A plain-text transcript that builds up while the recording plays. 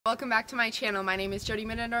Welcome back to my channel. My name is Jody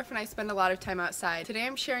Middendorf and I spend a lot of time outside. Today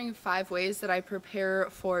I'm sharing 5 ways that I prepare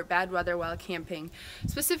for bad weather while camping.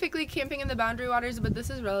 Specifically camping in the boundary waters, but this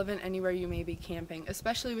is relevant anywhere you may be camping,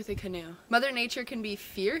 especially with a canoe. Mother Nature can be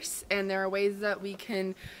fierce and there are ways that we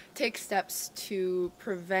can take steps to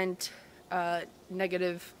prevent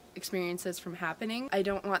negative experiences from happening. I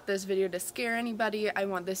don't want this video to scare anybody. I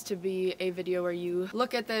want this to be a video where you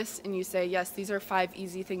look at this and you say, yes, these are 5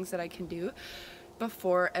 easy things that I can do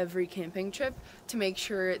before every camping trip to make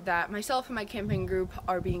sure that myself and my camping group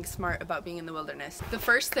are being smart about being in the wilderness. The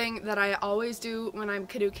first thing that I always do when I'm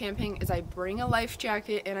canoe camping is I bring a life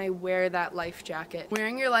jacket and I wear that life jacket.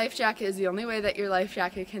 Wearing your life jacket is the only way that your life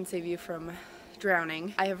jacket can save you from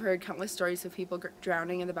drowning. I have heard countless stories of people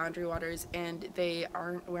drowning in the boundary waters and they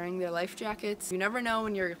aren't wearing their life jackets. You never know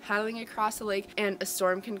when you're paddling across a lake and a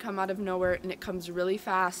storm can come out of nowhere and it comes really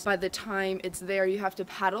fast. By the time it's there, you have to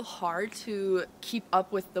paddle hard to keep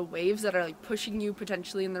up with the waves that are like pushing you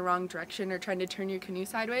potentially in the wrong direction or trying to turn your canoe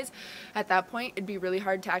sideways. At that point, it'd be really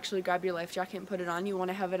hard to actually grab your life jacket and put it on. You want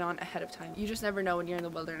to have it on ahead of time. You just never know when you're in the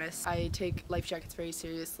wilderness. I take life jackets very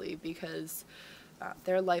seriously because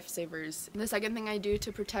they're lifesavers. The second thing I do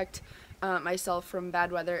to protect myself from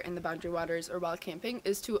bad weather in the boundary waters or while camping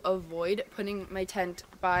is to avoid putting my tent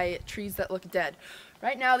by trees that look dead.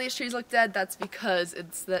 Right now these trees look dead, that's because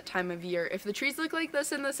it's that time of year. If the trees look like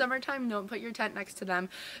this in the summertime, don't put your tent next to them.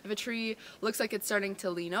 If a tree looks like it's starting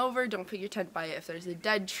to lean over, don't put your tent by it. If there's a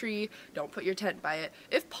dead tree, don't put your tent by it.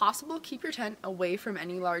 If possible, keep your tent away from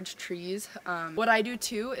any large trees. What I do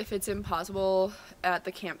too, if it's impossible at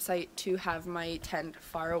the campsite to have my tent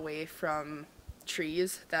far away from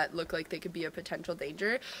trees that look like they could be a potential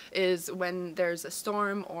danger, is when there's a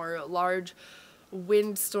storm or a large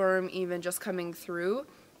windstorm even just coming through,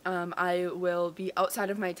 I will be outside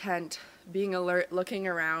of my tent being alert, looking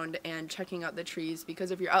around and checking out the trees,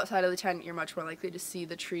 because if you're outside of the tent you're much more likely to see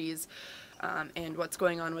the trees and what's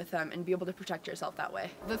going on with them and be able to protect yourself that way.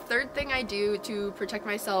 The third thing I do to protect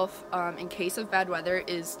myself in case of bad weather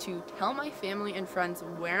is to tell my family and friends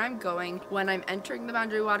where I'm going when I'm entering the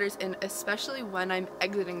boundary waters, and especially when I'm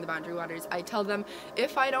exiting the boundary waters. I tell them,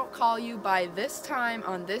 if I don't call you by this time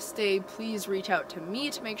on this day, please reach out to me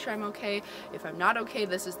to make sure I'm okay. If I'm not okay,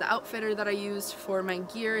 this is the outfitter that I used for my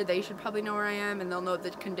gear. They should probably know where I am and they'll know the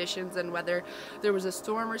conditions and whether there was a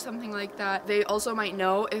storm or something like that. They also might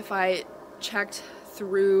know if I checked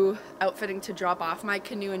through outfitting to drop off my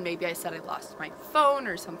canoe and maybe I said I lost my phone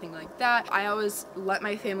or something like that. I always let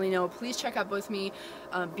my family know, please check up with me,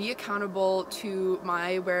 be accountable to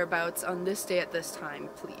my whereabouts on this day at this time,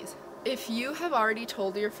 please. If you have already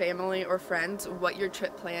told your family or friends what your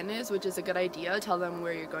trip plan is, which is a good idea, tell them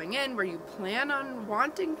where you're going in, where you plan on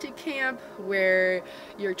wanting to camp, where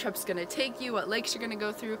your trip's gonna take you, what lakes you're gonna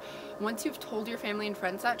go through. Once you've told your family and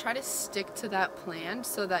friends that, try to stick to that plan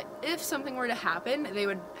so that if something were to happen, they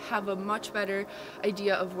would have a much better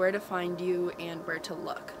idea of where to find you and where to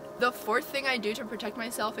look. The fourth thing I do to protect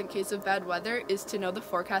myself in case of bad weather is to know the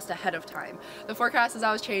forecast ahead of time. The forecast is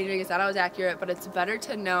always changing, it's not always accurate, but it's better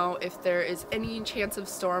to know if there is any chance of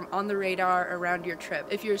storm on the radar around your trip.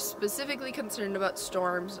 If you're specifically concerned about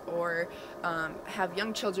storms or have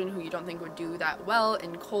young children who you don't think would do that well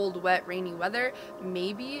in cold, wet, rainy weather,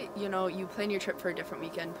 maybe, you plan your trip for a different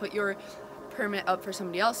weekend. Put your permit up for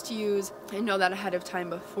somebody else to use and know that ahead of time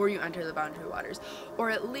before you enter the boundary waters. Or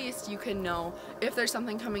at least you can know if there's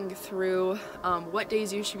something coming through, what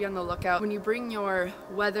days you should be on the lookout. When you bring your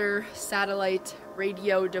weather satellite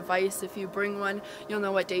radio device, if you bring one, you'll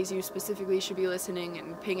know what days you specifically should be listening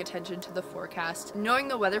and paying attention to the forecast. Knowing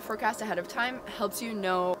the weather forecast ahead of time helps you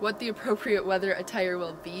know what the appropriate weather attire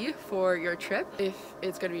will be for your trip. If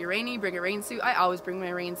it's going to be rainy, bring a rain suit. I always bring my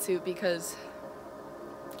rain suit because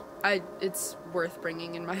it's worth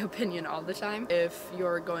bringing, in my opinion, all the time. If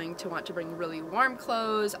you're going to want to bring really warm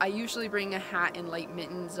clothes, I usually bring a hat and light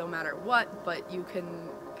mittens no matter what, but you can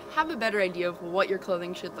have a better idea of what your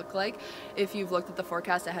clothing should look like if you've looked at the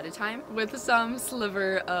forecast ahead of time with some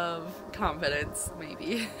sliver of confidence,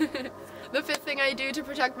 maybe. The fifth thing I do to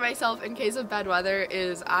protect myself in case of bad weather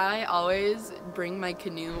is I always bring my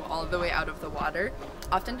canoe all the way out of the water.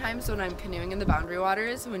 Oftentimes when I'm canoeing in the boundary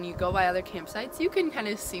waters, when you go by other campsites, you can kind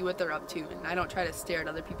of see what they're up to, and I don't try to stare at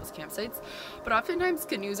other people's campsites, but oftentimes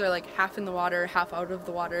canoes are like half in the water, half out of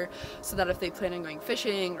the water, so that if they plan on going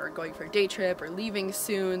fishing or going for a day trip or leaving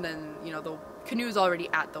soon, then the canoe's already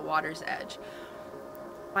at the water's edge.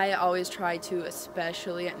 I always try to,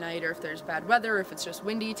 especially at night or if there's bad weather, or if it's just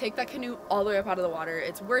windy, take that canoe all the way up out of the water.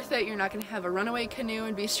 It's worth it. You're not going to have a runaway canoe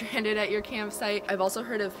and be stranded at your campsite. I've also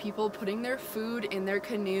heard of people putting their food in their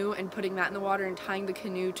canoe and putting that in the water and tying the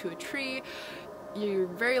canoe to a tree. you're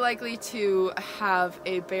very likely to have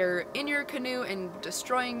a bear in your canoe and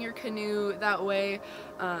destroying your canoe that way.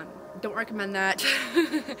 Don't recommend that.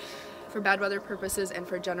 For bad weather purposes and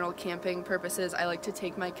for general camping purposes, I like to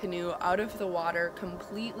take my canoe out of the water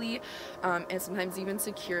completely, and sometimes even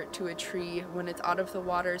secure it to a tree when it's out of the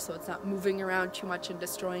water so it's not moving around too much and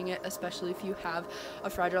destroying it, especially if you have a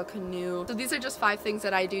fragile canoe. So these are just 5 things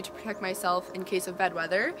that I do to protect myself in case of bad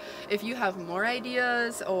weather. If you have more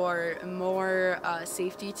ideas or more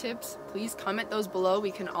safety tips, please comment those below.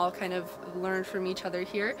 We can all kind of learn from each other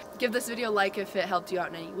here. Give this video a like if it helped you out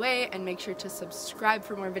in any way, and make sure to subscribe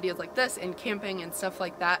for more videos like this and camping and stuff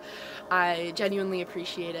like that. I genuinely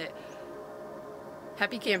appreciate it.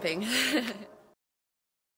 Happy camping.